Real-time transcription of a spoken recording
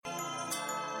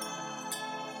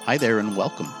Hi there and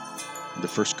welcome. The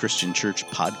First Christian Church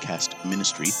podcast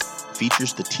ministry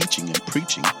features the teaching and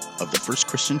preaching of the First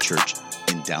Christian Church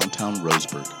in downtown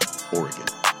Roseburg, Oregon.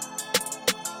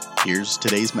 Here's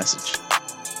today's message.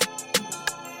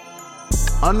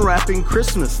 Unwrapping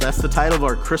Christmas. That's the title of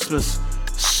our Christmas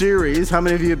series. How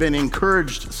many of you have been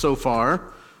encouraged so far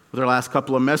with our last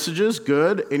couple of messages?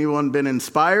 Good. Anyone been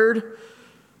inspired?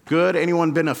 Good.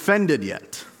 Anyone been offended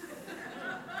yet?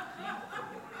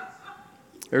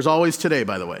 There's always today,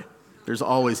 by the way. There's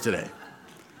always today.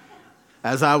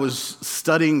 As I was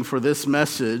studying for this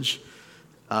message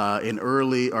in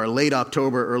late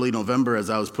October, early November, as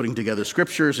I was putting together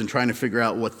scriptures and trying to figure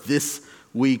out what this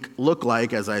week looked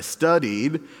like as I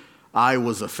studied, I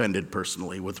was offended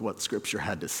personally with what scripture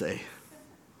had to say.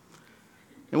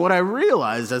 And what I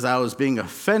realized as I was being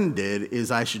offended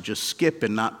is I should just skip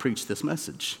and not preach this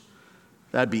message.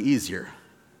 That'd be easier.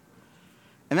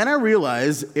 And then I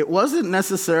realized it wasn't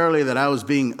necessarily that I was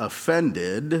being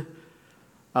offended,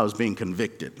 I was being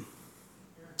convicted.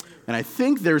 And I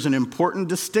think there's an important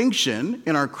distinction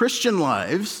in our Christian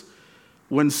lives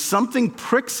when something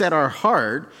pricks at our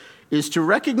heart is to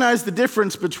recognize the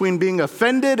difference between being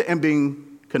offended and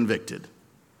being convicted.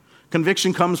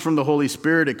 Conviction comes from the Holy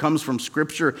Spirit. It comes from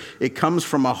Scripture. It comes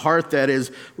from a heart that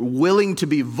is willing to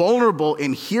be vulnerable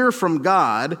and hear from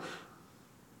God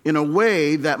in a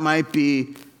way that might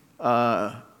be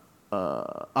a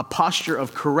posture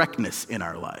of correctness in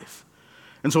our life.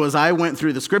 And so as I went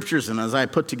through the scriptures and as I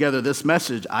put together this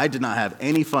message, I did not have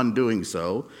any fun doing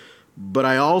so, but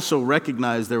I also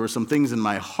recognized there were some things in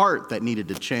my heart that needed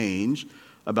to change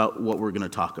about what we're going to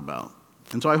talk about.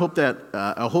 And so I hope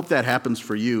that happens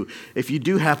for you. If you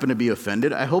do happen to be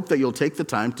offended, I hope that you'll take the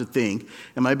time to think,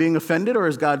 am I being offended or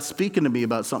is God speaking to me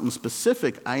about something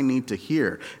specific I need to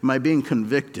hear? Am I being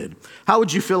convicted? How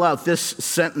would you fill out this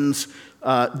sentence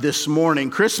this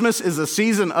morning? Christmas is a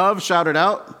season of, shout it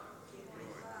out,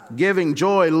 giving,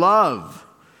 joy, love,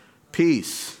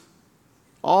 peace.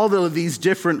 All of these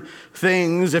different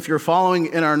things, if you're following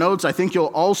in our notes, I think you'll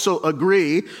also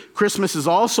agree, Christmas is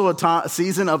also a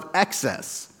season of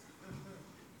excess.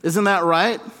 Isn't that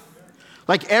right?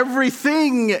 Like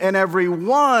everything and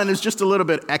everyone is just a little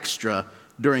bit extra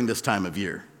during this time of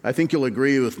year. I think you'll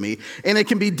agree with me. And it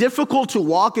can be difficult to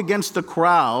walk against the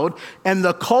crowd and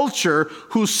the culture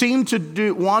who seem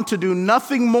to want to do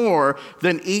nothing more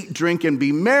than eat, drink, and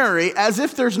be merry, as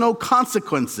if there's no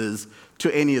consequences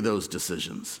to any of those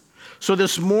decisions. So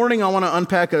this morning I want to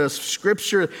unpack a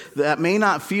scripture that may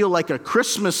not feel like a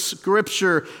Christmas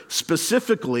scripture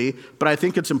specifically, but I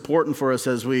think it's important for us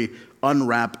as we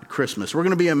unwrap Christmas. We're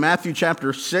going to be in Matthew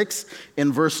chapter 6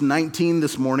 and verse 19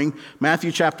 this morning.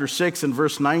 Matthew chapter 6 and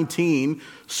verse 19,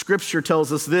 scripture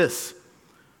tells us this: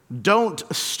 don't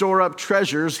store up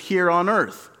treasures here on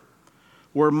earth,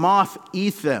 where moths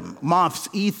eat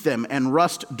them and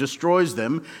rust destroys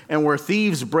them, and where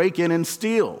thieves break in and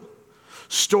steal.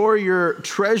 Store your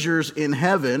treasures in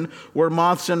heaven, where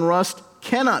moths and rust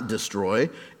cannot destroy,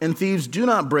 and thieves do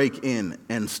not break in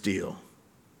and steal.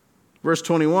 Verse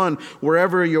 21,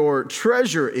 wherever your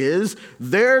treasure is,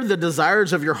 there the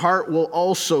desires of your heart will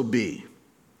also be.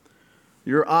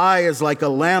 Your eye is like a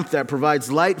lamp that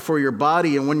provides light for your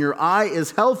body, and when your eye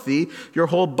is healthy, your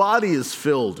whole body is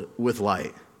filled with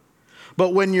light.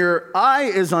 But when your eye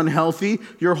is unhealthy,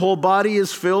 your whole body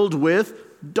is filled with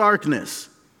darkness.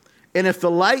 And if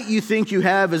the light you think you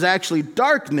have is actually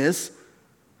darkness,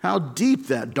 how deep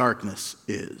that darkness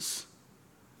is.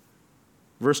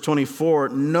 Verse 24,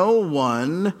 no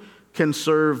one can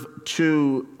serve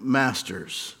two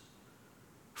masters,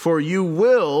 for you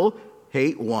will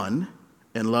hate one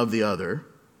and love the other,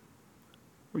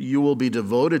 or you will be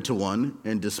devoted to one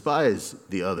and despise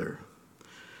the other.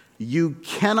 You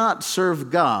cannot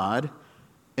serve God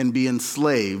and be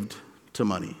enslaved to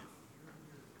money.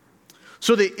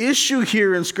 So the issue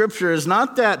here in Scripture is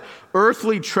not that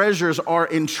earthly treasures are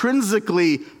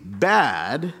intrinsically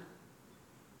bad,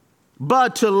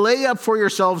 but to lay up for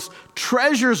yourselves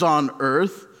treasures on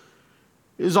earth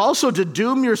is also to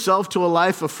doom yourself to a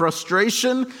life of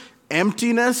frustration,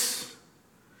 emptiness.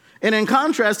 And in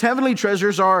contrast, heavenly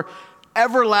treasures are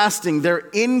everlasting, they're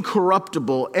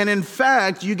incorruptible. And in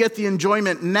fact, you get the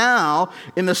enjoyment now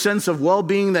in the sense of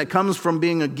well-being that comes from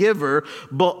being a giver,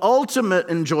 but ultimate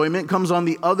enjoyment comes on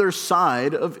the other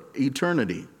side of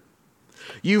eternity.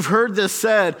 You've heard this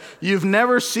said, you've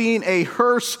never seen a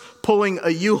hearse pulling a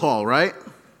U-Haul, right?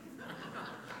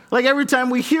 Like every time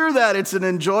we hear that, it's an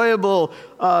enjoyable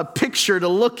picture to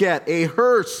look at, a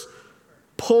hearse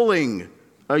pulling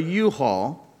a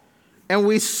U-Haul. And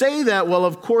we say that, well,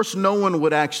 of course, no one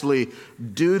would actually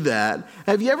do that.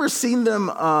 Have you ever seen them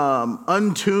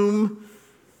untomb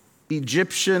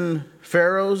Egyptian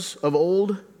pharaohs of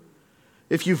old?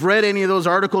 If you've read any of those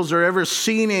articles or ever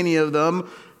seen any of them,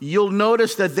 you'll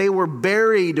notice that they were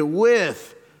buried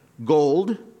with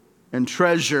gold and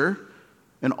treasure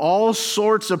and all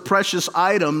sorts of precious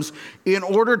items in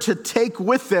order to take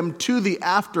with them to the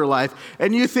afterlife.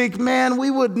 And you think, man,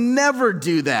 we would never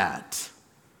do that.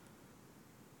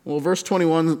 Well, verse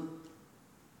 21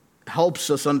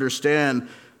 helps us understand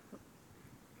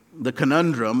the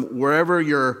conundrum. Wherever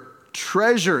your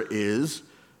treasure is,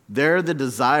 there the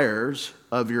desires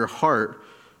of your heart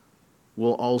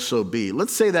will also be.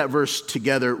 Let's say that verse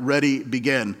together. Ready,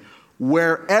 begin.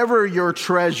 Wherever your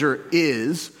treasure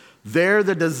is, there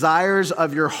the desires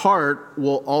of your heart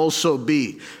will also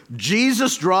be.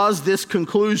 Jesus draws this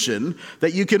conclusion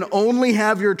that you can only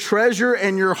have your treasure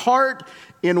and your heart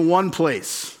in one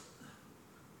place.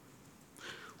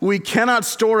 We cannot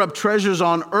store up treasures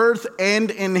on earth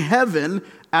and in heaven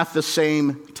at the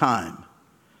same time.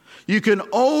 You can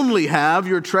only have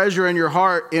your treasure and your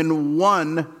heart in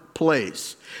one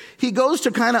place. He goes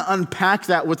to kind of unpack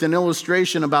that with an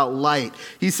illustration about light.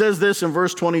 He says this in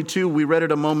verse 22, we read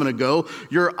it a moment ago.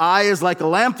 Your eye is like a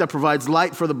lamp that provides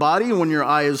light for the body. And when your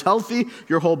eye is healthy,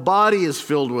 your whole body is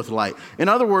filled with light. In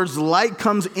other words, light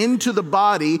comes into the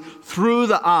body through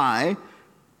the eye.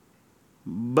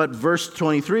 But verse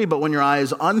 23, but when your eye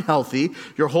is unhealthy,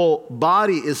 your whole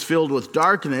body is filled with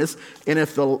darkness. And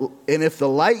if the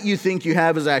light you think you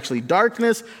have is actually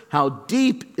darkness, how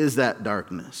deep is that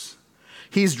darkness?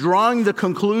 He's drawing the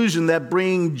conclusion that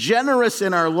being generous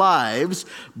in our lives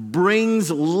brings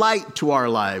light to our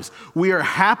lives. We are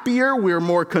happier, we are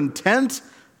more content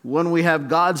when we have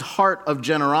God's heart of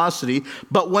generosity.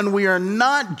 But when we are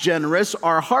not generous,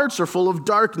 our hearts are full of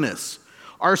darkness.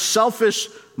 Our selfish,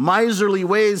 miserly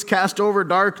ways cast over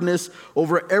darkness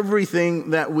over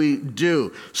everything that we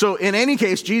do. So in any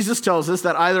case, Jesus tells us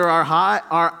that either our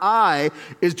eye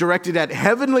is directed at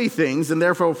heavenly things and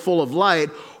therefore full of light,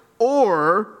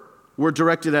 or we're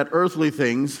directed at earthly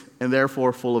things and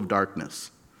therefore full of darkness.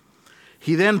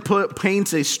 He then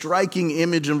paints a striking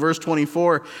image in verse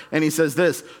 24, and he says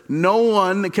this: no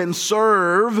one can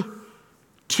serve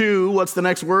two, what's the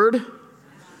next word?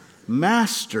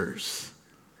 Masters.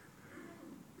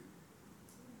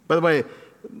 By the way,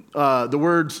 the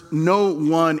words no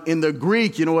one in the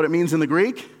Greek, you know what it means in the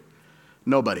Greek?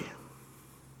 Nobody.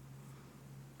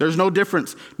 There's no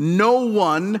difference. No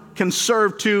one can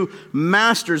serve two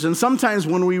masters. And sometimes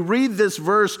when we read this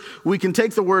verse, we can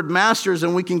take the word masters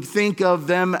and we can think of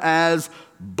them as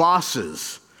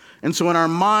bosses. And so in our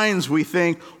minds, we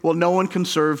think, well, no one can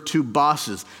serve two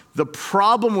bosses. The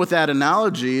problem with that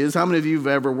analogy is, how many of you have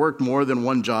ever worked more than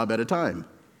one job at a time?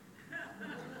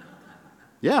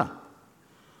 Yeah.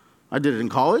 I did it in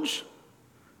college.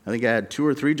 I think I had 2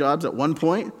 or 3 jobs at one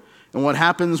point. And what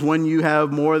happens when you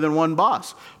have more than one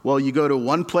boss? Well, you go to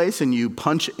one place and you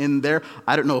punch in there.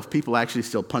 I don't know if people actually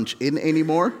still punch in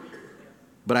anymore,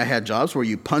 but I had jobs where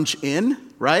you punch in,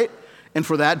 right? And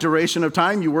for that duration of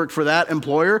time, you work for that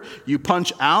employer, you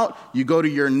punch out, you go to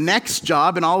your next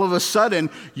job, and all of a sudden,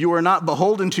 you are not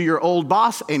beholden to your old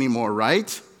boss anymore,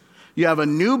 right? You have a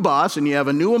new boss and you have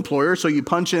a new employer, so you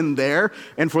punch in there,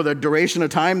 and for the duration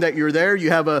of time that you're there, you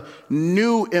have a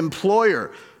new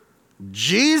employer.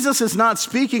 Jesus is not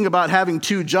speaking about having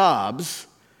 2 jobs.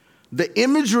 The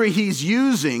imagery he's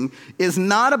using is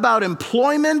not about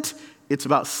employment, it's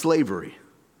about slavery.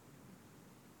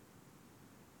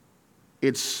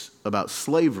 It's about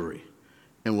slavery.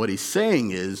 And what he's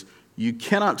saying is, you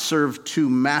cannot serve 2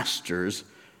 masters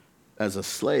as a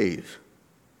slave.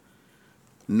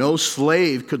 No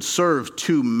slave could serve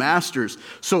 2 masters.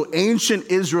 So ancient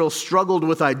Israel struggled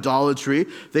with idolatry.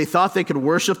 They thought they could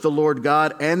worship the Lord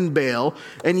God and Baal,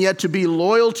 and yet to be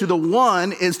loyal to the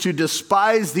one is to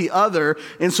despise the other.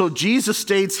 And so Jesus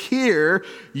states here,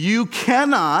 you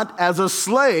cannot, as a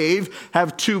slave,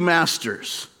 have 2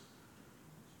 masters.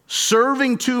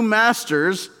 Serving 2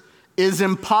 masters is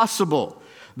impossible.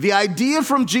 The idea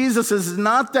from Jesus is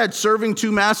not that serving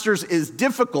 2 masters is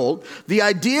difficult. The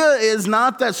idea is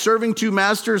not that serving 2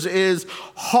 masters is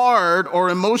hard or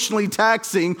emotionally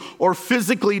taxing or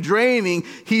physically draining.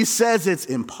 He says it's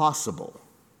impossible.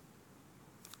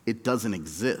 It doesn't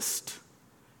exist.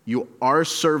 You are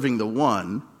serving the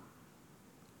one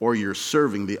or you're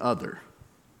serving the other.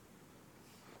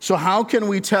 So how can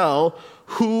we tell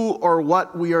who or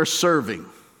what we are serving?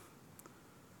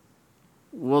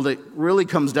 Well, it really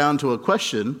comes down to a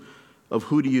question of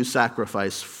who do you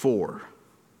sacrifice for?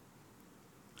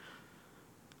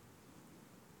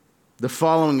 The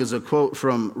following is a quote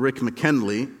from Rick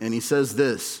McKinley, and he says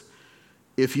this: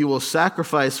 "If you will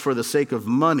sacrifice for the sake of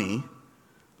money,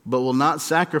 but will not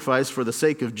sacrifice for the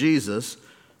sake of Jesus,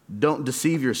 don't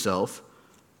deceive yourself.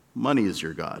 Money is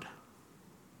your God."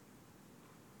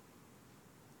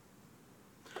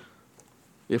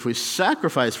 If we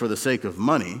sacrifice for the sake of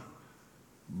money,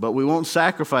 but we won't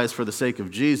sacrifice for the sake of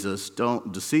Jesus,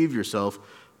 don't deceive yourself.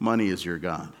 Money is your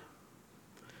God.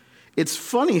 It's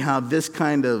funny how this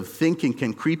kind of thinking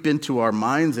can creep into our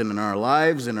minds and in our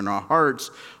lives and in our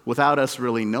hearts without us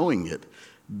really knowing it,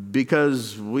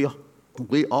 because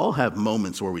we all have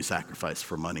moments where we sacrifice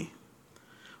for money.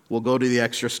 We'll go to the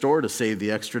extra store to save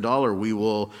the extra dollar.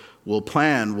 We'll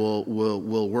plan.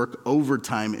 We'll work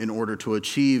overtime in order to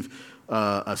achieve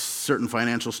a certain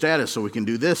financial status, so we can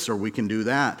do this or we can do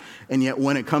that. And yet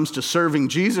when it comes to serving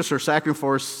Jesus or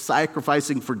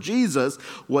sacrificing for Jesus,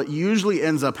 what usually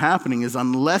ends up happening is,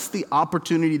 unless the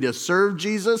opportunity to serve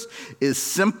Jesus is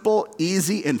simple,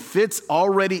 easy, and fits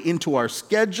already into our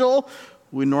schedule,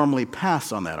 we normally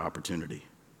pass on that opportunity.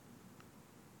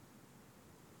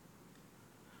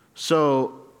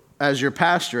 So, as your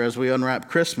pastor, as we unwrap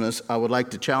Christmas, I would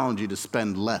like to challenge you to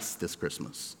spend less this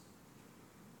Christmas.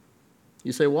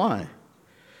 You say, why?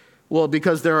 Well,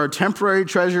 because there are temporary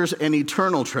treasures and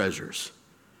eternal treasures.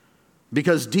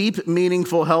 Because deep,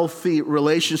 meaningful, healthy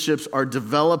relationships are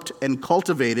developed and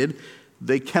cultivated,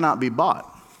 they cannot be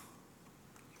bought.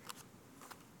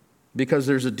 Because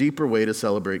there's a deeper way to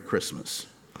celebrate Christmas.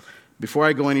 Before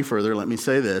I go any further, let me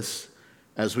say this.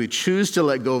 As we choose to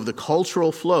let go of the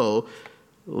cultural flow,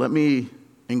 let me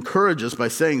encourage us by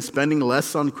saying spending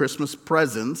less on Christmas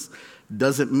presents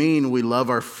doesn't mean we love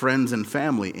our friends and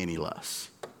family any less.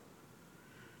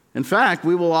 In fact,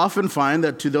 we will often find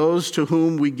that to those to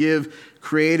whom we give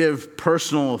creative,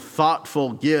 personal,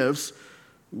 thoughtful gifts,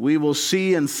 we will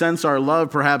see and sense our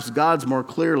love, perhaps God's, more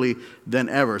clearly than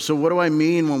ever. So what do I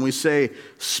mean when we say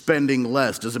spending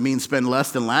less? Does it mean spend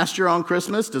less than last year on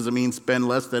Christmas? Does it mean spend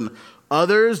less than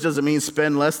others? Does it mean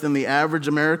spend less than the average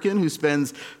American who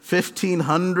spends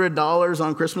 $1,500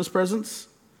 on Christmas presents?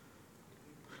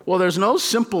 Well, there's no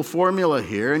simple formula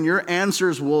here, and your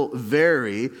answers will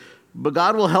vary, but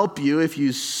God will help you if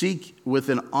you seek with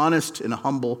an honest and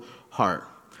humble heart.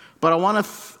 But I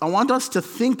want us to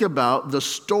think about the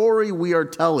story we are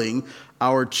telling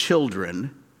our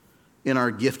children in our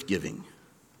gift giving.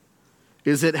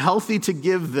 Is it healthy to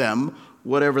give them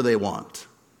whatever they want?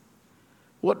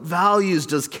 What values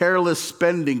does careless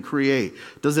spending create?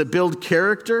 Does it build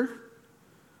character?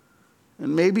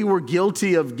 And maybe we're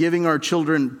guilty of giving our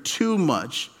children too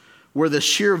much, where the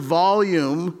sheer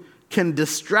volume can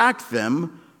distract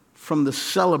them from the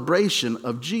celebration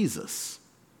of Jesus.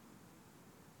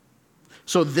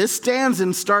 So this stands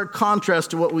in stark contrast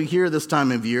to what we hear this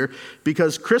time of year,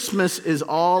 because Christmas is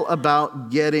all about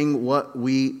getting what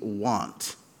we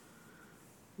want.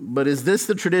 But is this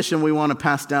the tradition we want to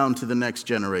pass down to the next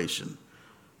generation?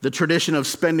 The tradition of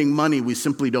spending money we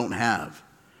simply don't have.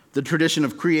 The tradition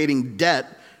of creating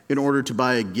debt in order to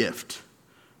buy a gift.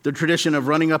 The tradition of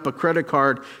running up a credit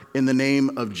card in the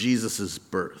name of Jesus'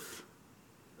 birth.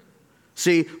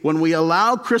 See, when we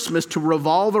allow Christmas to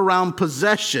revolve around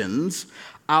possessions,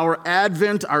 our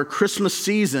Advent, our Christmas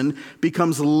season,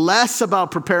 becomes less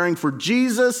about preparing for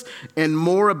Jesus and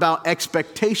more about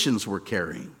expectations we're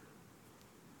carrying.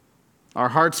 Our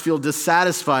hearts feel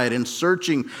dissatisfied and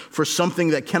searching for something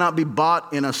that cannot be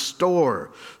bought in a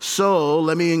store. So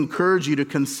let me encourage you to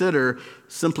consider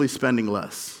simply spending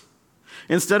less.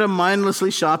 Instead of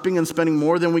mindlessly shopping and spending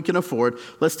more than we can afford,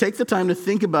 let's take the time to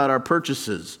think about our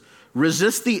purchases.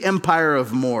 Resist the empire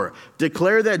of more.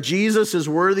 Declare that Jesus is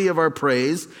worthy of our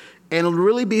praise, and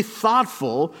really be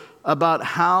thoughtful about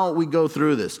how we go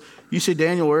through this. You say,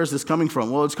 Daniel, where is this coming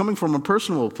from? Well, it's coming from a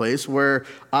personal place where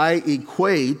I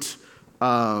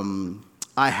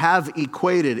have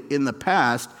equated in the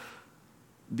past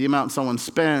the amount someone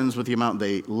spends with the amount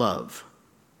they love,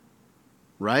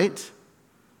 right?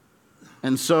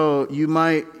 And so you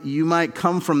might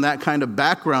come from that kind of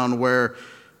background where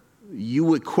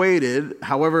you equated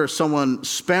however someone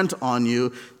spent on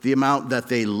you the amount that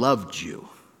they loved you,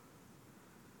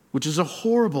 which is a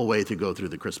horrible way to go through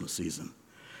the Christmas season.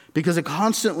 Because it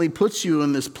constantly puts you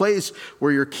in this place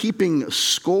where you're keeping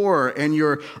score and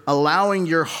you're allowing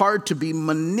your heart to be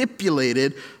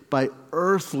manipulated by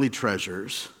earthly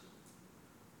treasures.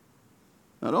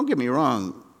 Now, don't get me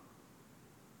wrong.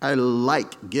 I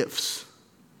like gifts.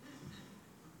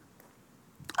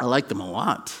 I like them a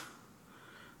lot.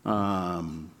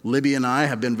 Libby and I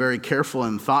have been very careful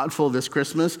and thoughtful this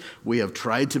Christmas. We have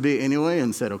tried to be anyway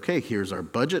and said, okay, here's our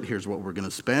budget. Here's what we're going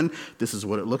to spend. This is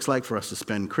what it looks like for us to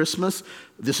spend Christmas.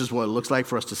 This is what it looks like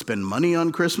for us to spend money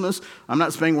on Christmas. I'm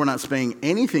not saying we're not spending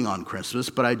anything on Christmas,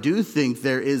 but I do think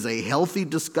there is a healthy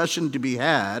discussion to be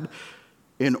had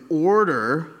in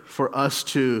order for us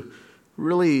to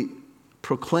really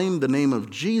proclaim the name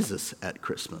of Jesus at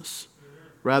Christmas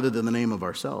rather than the name of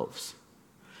ourselves.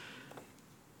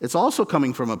 It's also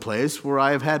coming from a place where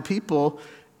I have had people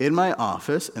in my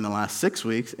office in the last 6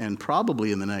 weeks and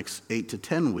probably in the next 8 to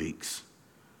 10 weeks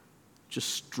just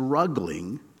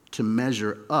struggling to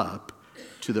measure up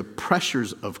to the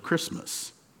pressures of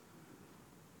Christmas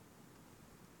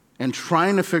and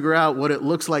trying to figure out what it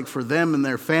looks like for them and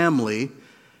their family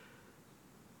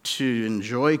to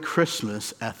enjoy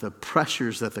Christmas at the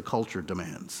pressures that the culture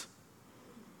demands.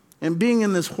 And being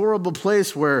in this horrible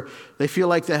place where they feel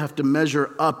like they have to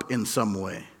measure up in some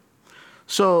way.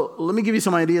 So let me give you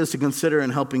some ideas to consider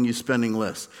in helping you spending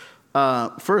less.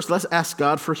 First, let's ask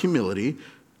God for humility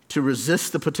to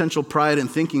resist the potential pride in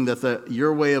thinking that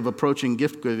your way of approaching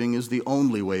gift giving is the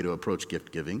only way to approach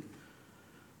gift giving.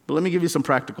 But let me give you some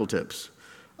practical tips.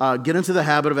 Get into the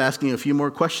habit of asking a few more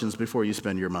questions before you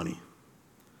spend your money.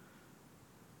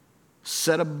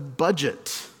 Set a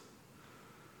budget.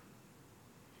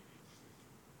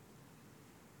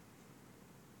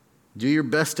 Do your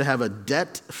best to have a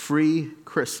debt-free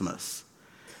Christmas.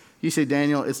 You say,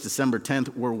 Daniel, it's December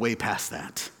 10th. We're way past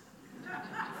that.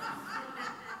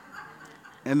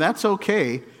 And that's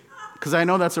okay, because I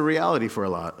know that's a reality for a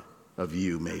lot of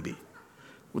you, maybe.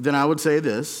 Well, then I would say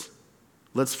this.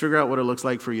 Let's figure out what it looks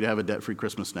like for you to have a debt-free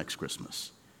Christmas next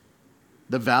Christmas.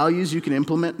 The values you can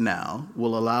implement now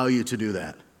will allow you to do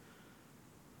that.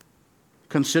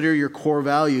 Consider your core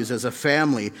values as a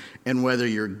family and whether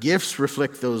your gifts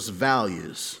reflect those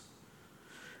values.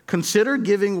 Consider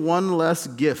giving one less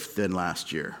gift than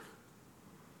last year.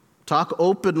 Talk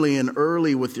openly and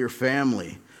early with your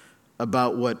family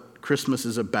about what Christmas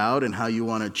is about and how you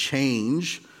want to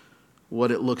change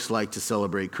what it looks like to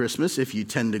celebrate Christmas if you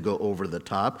tend to go over the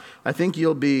top. I think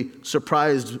you'll be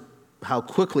surprised how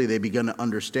quickly they begin to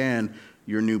understand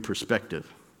your new perspective.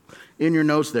 In your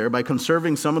notes there, by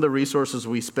conserving some of the resources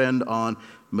we spend on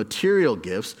material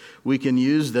gifts, we can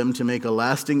use them to make a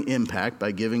lasting impact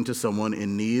by giving to someone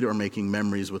in need or making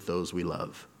memories with those we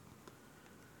love.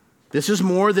 This is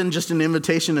more than just an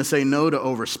invitation to say no to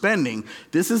overspending.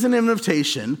 This is an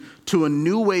invitation to a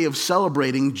new way of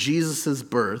celebrating Jesus'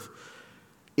 birth.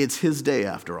 It's his day,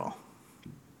 after all.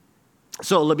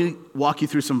 So let me walk you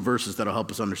through some verses that will help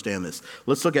us understand this.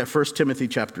 Let's look at 1 Timothy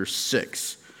chapter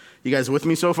 6. You guys with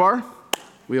me so far?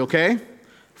 We okay?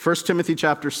 1 Timothy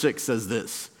chapter 6 says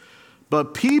this.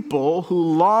 But people who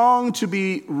long to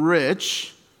be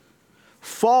rich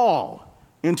fall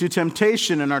into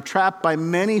temptation and are trapped by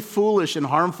many foolish and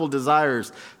harmful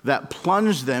desires that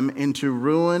plunge them into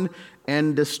ruin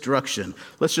and destruction.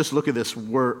 Let's just look at this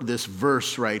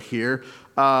verse right here.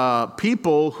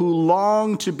 People who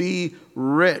long to be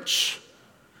rich.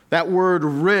 That word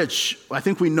rich, I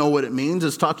think we know what it means.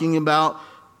 It's talking about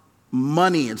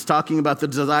money. It's talking about the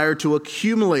desire to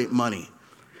accumulate money.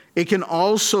 It can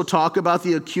also talk about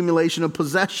the accumulation of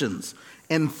possessions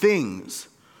and things.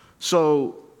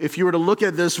 So if you were to look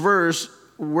at this verse,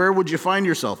 where would you find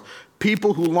yourself?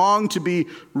 People who long to be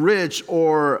rich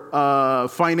or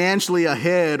financially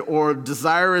ahead or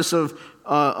desirous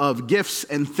of gifts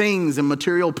and things and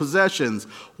material possessions.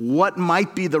 What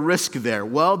might be the risk there?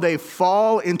 Well, they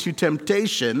fall into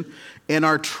temptation and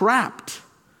are trapped.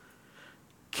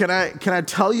 Can I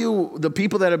tell you, the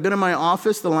people that have been in my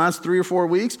office the last 3 or 4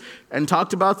 weeks and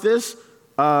talked about this,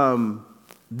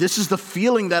 this is the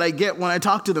feeling that I get when I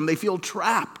talk to them. They feel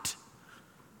trapped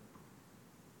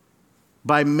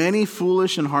by many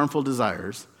foolish and harmful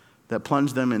desires that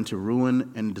plunge them into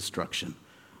ruin and destruction.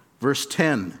 Verse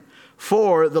 10,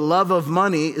 for the love of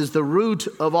money is the root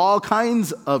of all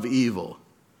kinds of evil.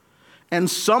 And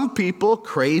some people,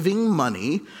 craving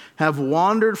money, have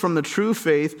wandered from the true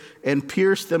faith and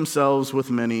pierced themselves with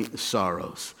many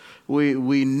sorrows.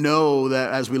 We know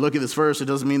that as we look at this verse, it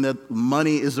doesn't mean that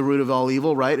money is the root of all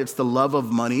evil, right? It's the love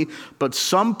of money. But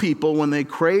some people, when they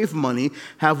crave money,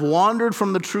 have wandered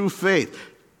from the true faith.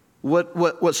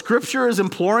 What Scripture is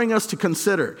imploring us to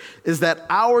consider is that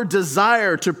our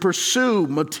desire to pursue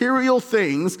material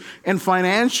things and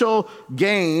financial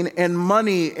gain and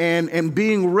money and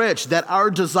being rich, that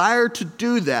our desire to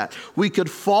do that, we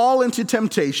could fall into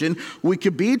temptation, we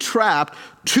could be trapped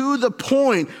to the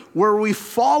point where we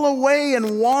fall away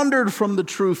and wandered from the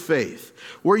true faith,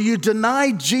 where you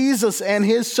deny Jesus and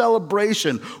his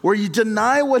celebration, where you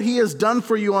deny what he has done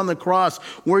for you on the cross,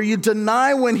 where you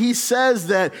deny when he says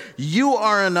that you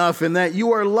are enough and that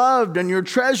you are loved and you're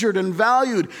treasured and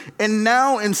valued. And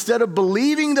now, instead of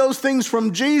believing those things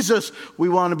from Jesus, we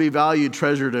want to be valued,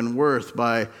 treasured, and worth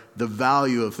by the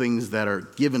value of things that are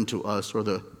given to us or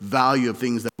the value of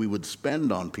things that we would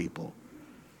spend on people.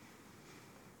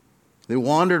 They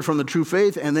wandered from the true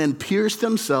faith and then pierced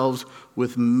themselves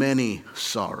with many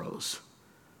sorrows.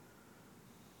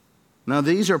 Now,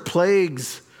 these are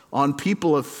plagues on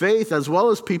people of faith as well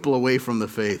as people away from the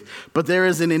faith. But there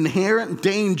is an inherent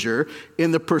danger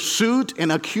in the pursuit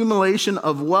and accumulation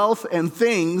of wealth and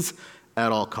things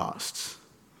at all costs.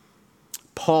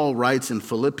 Paul writes in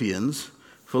Philippians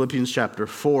chapter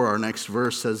 4, our next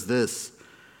verse says this: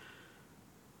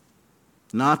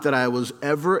 "Not that I was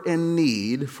ever in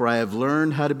need, for I have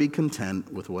learned how to be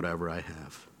content with whatever I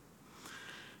have."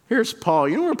 Here's Paul.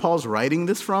 You know where Paul's writing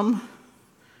this from?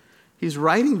 He's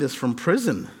writing this from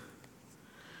prison.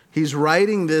 He's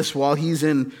writing this while he's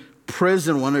in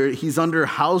prison, when he's under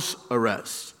house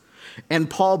arrest. And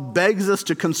Paul begs us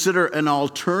to consider an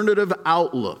alternative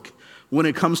outlook when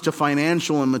it comes to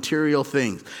financial and material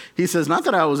things. He says, not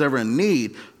that I was ever in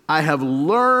need, I have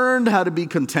learned how to be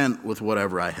content with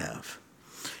whatever I have.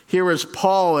 Here is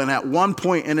Paul, and at one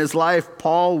point in his life,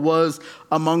 Paul was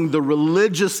among the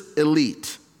religious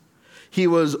elite. He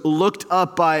was looked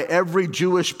up by every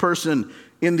Jewish person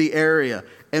in the area.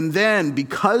 And then,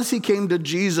 because he came to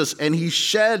Jesus and he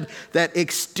shed that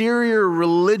exterior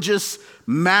religious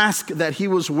mask that he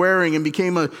was wearing and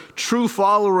became a true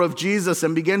follower of Jesus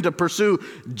and began to pursue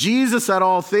Jesus at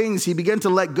all things, he began to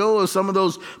let go of some of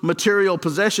those material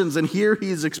possessions. And here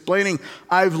he's explaining,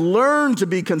 I've learned to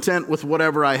be content with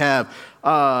whatever I have.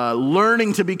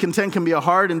 Learning to be content can be a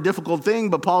hard and difficult thing,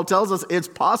 but Paul tells us it's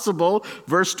possible.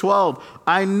 Verse 12,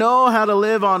 I know how to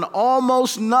live on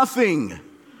almost nothing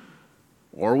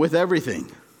or with everything.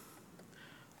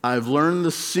 I've learned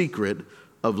the secret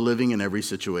of living in every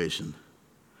situation,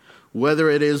 whether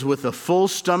it is with a full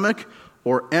stomach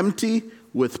or empty,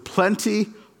 with plenty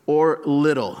or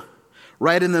little.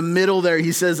 Right in the middle there,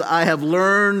 he says, I have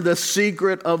learned the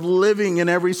secret of living in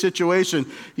every situation.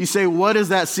 You say, what is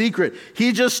that secret?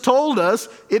 He just told us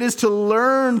it is to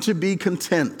learn to be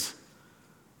content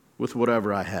with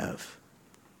whatever I have.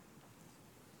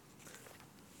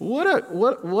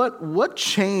 What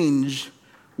change,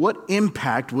 what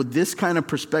impact would this kind of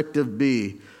perspective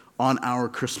be on our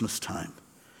Christmas time?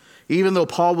 Even though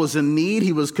Paul was in need,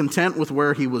 he was content with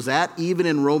where he was at, even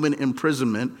in Roman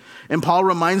imprisonment. And Paul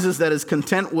reminds us that his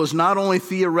content was not only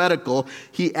theoretical,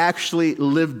 he actually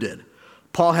lived it.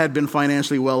 Paul had been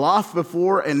financially well off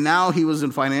before, and now he was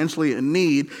financially in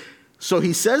need. So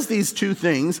he says these two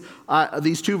things,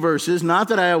 these two verses, not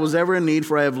that I was ever in need,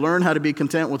 for I have learned how to be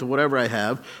content with whatever I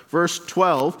have. Verse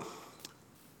 12,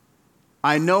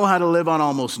 I know how to live on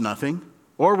almost nothing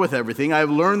or with everything. I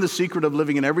have learned the secret of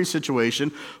living in every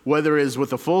situation, whether it is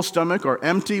with a full stomach or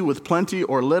empty, with plenty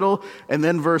or little. And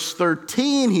then verse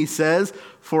 13, he says,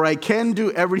 for I can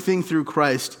do everything through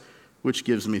Christ, which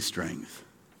gives me strength.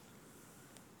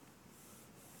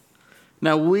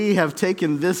 Now we have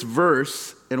taken this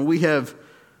verse and we have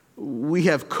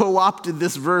co-opted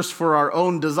this verse for our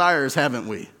own desires, haven't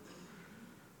we?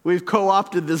 We've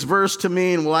co-opted this verse to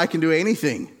mean, well, I can do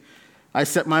anything I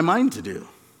set my mind to do.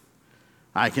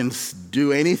 I can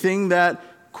do anything that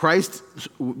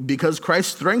because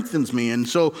Christ strengthens me. And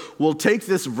so we'll take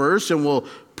this verse and we'll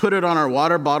put it on our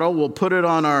water bottle. We'll put it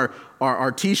on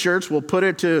our t-shirts. We'll put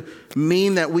it to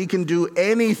mean that we can do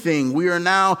anything. We are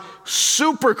now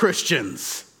super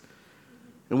Christians.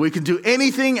 And we can do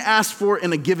anything asked for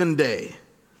in a given day.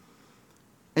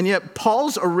 And yet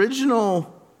Paul's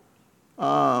original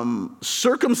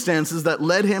circumstances that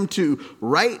led him to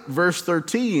write verse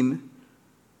 13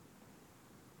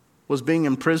 was being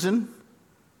in prison,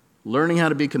 learning how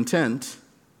to be content,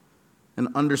 and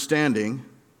understanding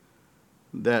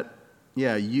that,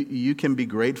 you can be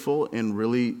grateful in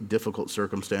really difficult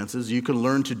circumstances. You can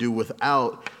learn to do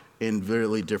without in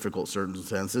really difficult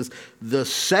circumstances. The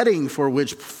setting for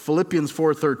which Philippians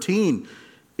 4:13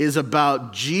 is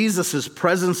about Jesus'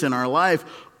 presence in our life,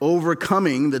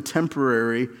 overcoming the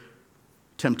temporary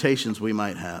temptations we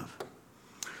might have.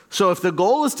 So if the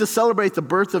goal is to celebrate the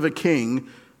birth of a king,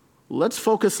 let's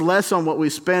focus less on what we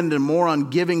spend and more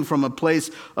on giving from a place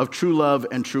of true love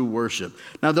and true worship.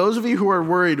 Now, those of you who are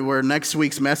worried where next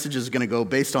week's message is going to go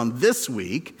based on this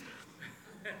week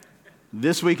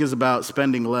is about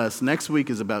spending less. Next week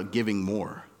is about giving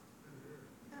more.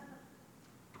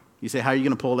 You say, how are you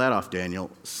going to pull that off,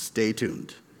 Daniel? Stay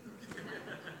tuned.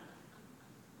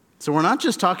 So we're not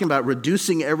just talking about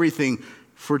reducing everything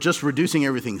for just reducing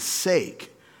everything's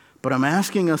sake, but I'm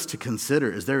asking us to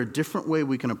consider, is there a different way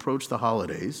we can approach the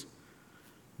holidays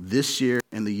this year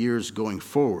and the years going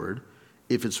forward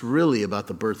if it's really about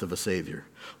the birth of a Savior?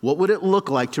 What would it look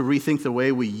like to rethink the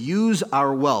way we use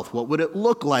our wealth? What would it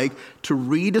look like to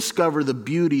rediscover the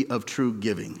beauty of true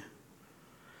giving?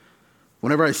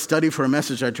 Whenever I study for a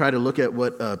message, I try to look at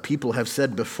what people have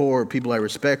said before, people I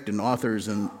respect, and authors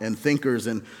and thinkers.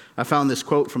 And I found this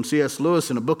quote from C.S. Lewis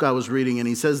in a book I was reading, and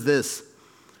he says this.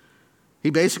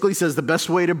 He basically says the best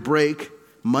way to break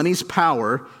money's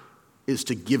power is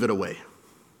to give it away.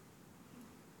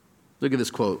 Look at this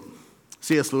quote.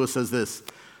 C.S. Lewis says this,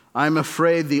 I'm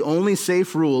afraid the only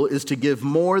safe rule is to give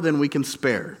more than we can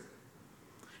spare.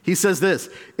 He says this,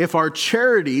 if our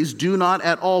charities do not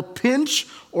at all pinch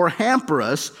or hamper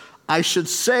us, I should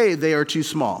say they are too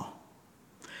small.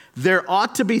 There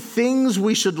ought to be things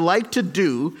we should like to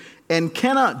do and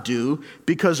cannot do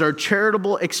because our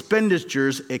charitable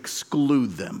expenditures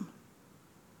exclude them.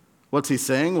 What's he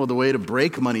saying? Well, the way to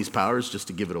break money's power is just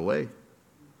to give it away.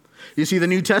 You see, the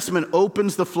New Testament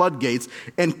opens the floodgates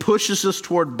and pushes us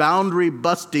toward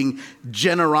boundary-busting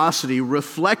generosity,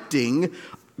 reflecting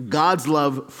God's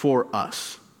love for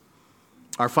us.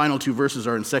 Our final two verses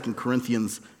are in 2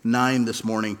 Corinthians 9 this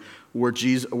morning, where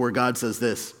God says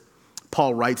this.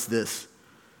 Paul writes this,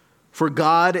 for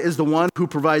God is the one who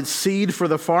provides seed for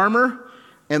the farmer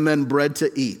and then bread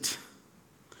to eat.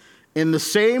 In the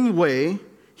same way,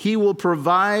 he will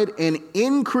provide and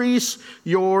increase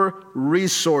your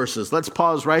resources. Let's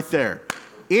pause right there.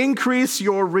 Increase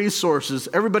your resources.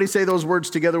 Everybody say those words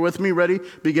together with me. Ready?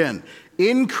 Begin.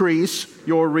 Increase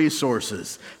your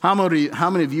resources. How many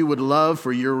of you would love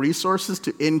for your resources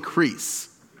to increase?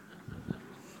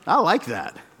 I like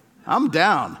that. I'm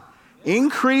down.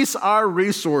 Increase our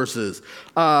resources.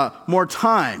 More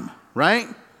time, right?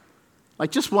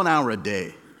 Like just 1 hour a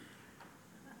day.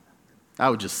 I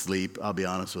would just sleep, I'll be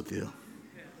honest with you.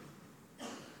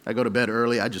 I go to bed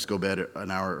early, I just go to bed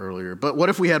an hour earlier. But what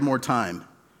if we had more time?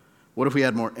 What if we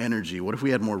had more energy? What if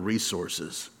we had more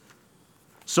resources?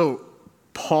 So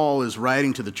Paul is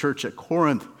writing to the church at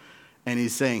Corinth, and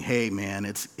he's saying, hey, man,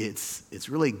 it's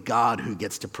really God who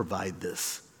gets to provide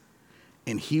this.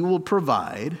 And he will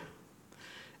provide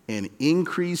and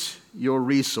increase your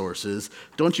resources.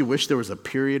 Don't you wish there was a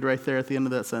period right there at the end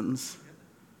of that sentence?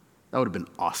 That would have been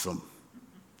awesome.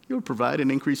 He will provide and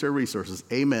increase our resources.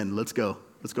 Amen. Let's go.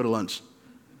 Let's go to lunch.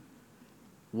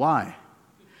 Why?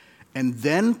 And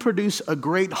then produce a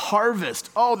great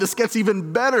harvest. Oh, this gets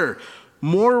even better.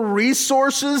 More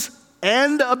resources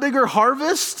and a bigger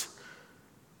harvest?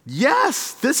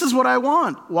 Yes, this is what I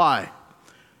want. Why?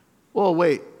 Well,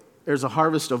 wait, there's a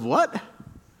harvest of what?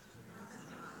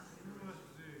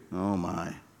 Oh,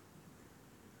 my.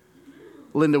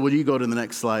 Linda, would you go to the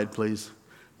next slide, please?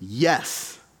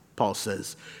 Yes, Paul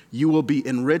says, you will be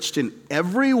enriched in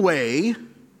every way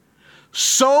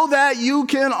so that you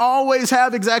can always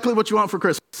have exactly what you want for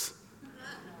Christmas.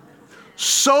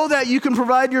 So that you can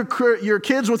provide your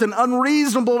kids with an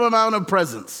unreasonable amount of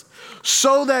presents.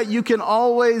 So that you can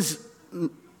always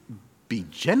be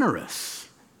generous.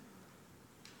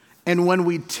 And when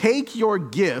we take your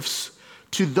gifts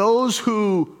to those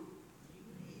who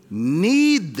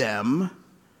need them,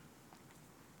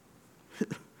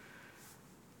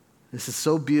 this is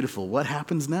so beautiful. What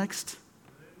happens next?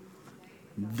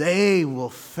 They will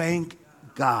thank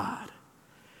God.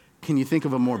 Can you think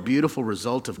of a more beautiful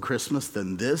result of Christmas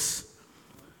than this?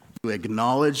 You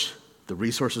acknowledge the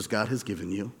resources God has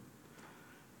given you,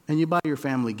 and you buy your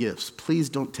family gifts. Please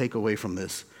don't take away from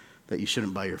this that you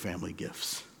shouldn't buy your family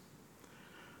gifts.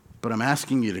 But I'm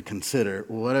asking you to consider,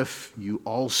 what if you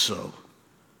also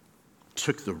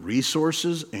took the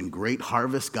resources and great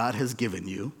harvest God has given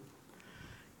you,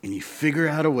 and you figure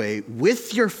out a way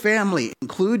with your family,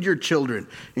 include your children,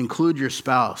 include your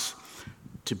spouse,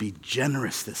 to be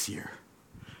generous this year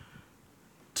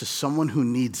to someone who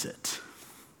needs it,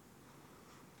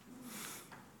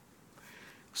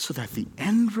 so that the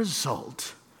end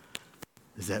result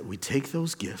is that we take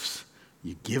those gifts,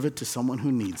 you give it to someone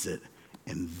who needs it,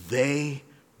 and they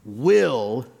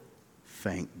will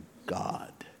thank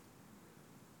God.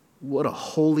 What a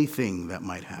holy thing that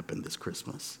might happen this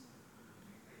Christmas.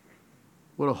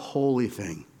 What a holy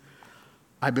thing.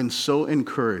 I've been so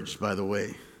encouraged, by the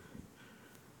way,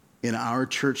 in our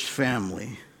church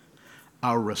family,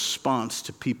 our response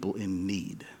to people in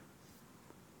need.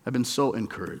 I've been so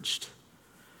encouraged.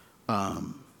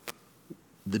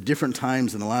 The different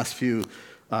times in the last few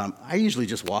I usually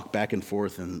just walk back and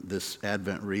forth in this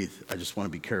Advent wreath. I just want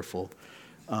to be careful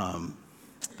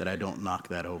that I don't knock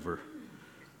that over.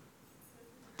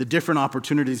 The different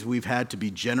opportunities we've had to be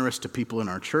generous to people in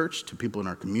our church, to people in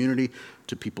our community,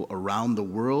 to people around the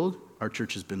world, our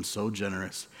church has been so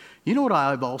generous. You know what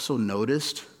I've also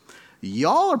noticed?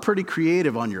 Y'all are pretty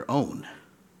creative on your own.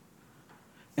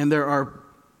 And there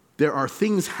are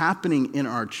things happening in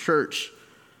our church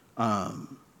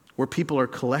where people are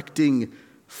collecting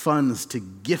funds to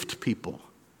gift people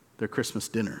their Christmas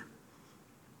dinner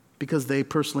because they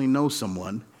personally know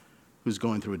someone who's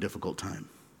going through a difficult time.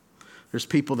 There's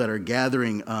people that are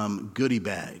gathering goodie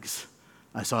bags.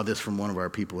 I saw this from one of our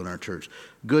people in our church.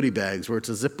 Goodie bags where it's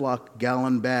a Ziploc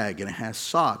gallon bag and it has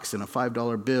socks and a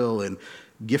 $5 bill and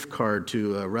gift card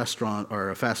to a restaurant or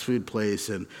a fast food place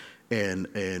and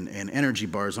energy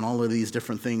bars and all of these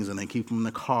different things, and they keep them in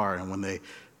the car, and when they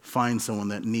find someone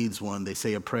that needs one, they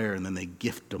say a prayer and then they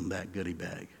gift them that goodie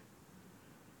bag.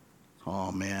 Oh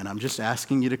man, I'm just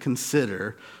asking you to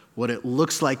consider what it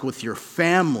looks like with your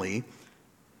family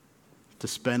to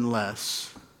spend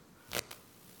less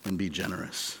and be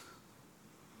generous.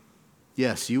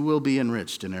 Yes, you will be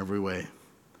enriched in every way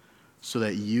so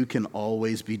that you can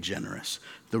always be generous.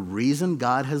 The reason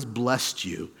God has blessed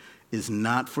you is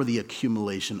not for the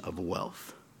accumulation of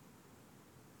wealth.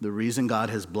 The reason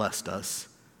God has blessed us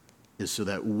is so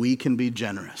that we can be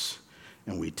generous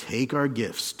and we take our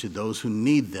gifts to those who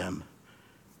need them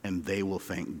and they will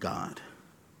thank God.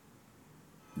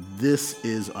 This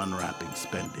is Unwrapping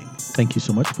Spending. Thank you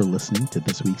so much for listening to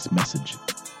this week's message.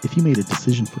 If you made a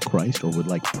decision for Christ or would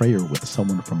like prayer with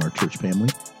someone from our church family,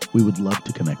 we would love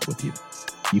to connect with you.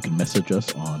 You can message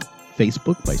us on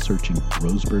Facebook by searching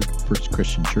Roseburg First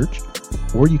Christian Church,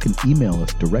 or you can email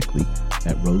us directly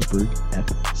at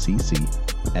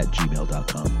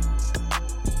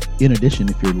roseburgfcc@gmail.com. In addition,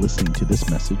 if you're listening to this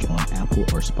message on Apple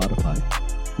or Spotify,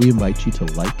 we invite you to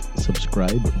like,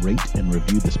 subscribe, rate, and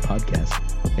review this podcast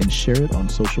and share it on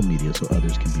social media so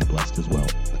others can be blessed as well.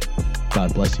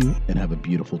 God bless you and have a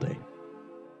beautiful day.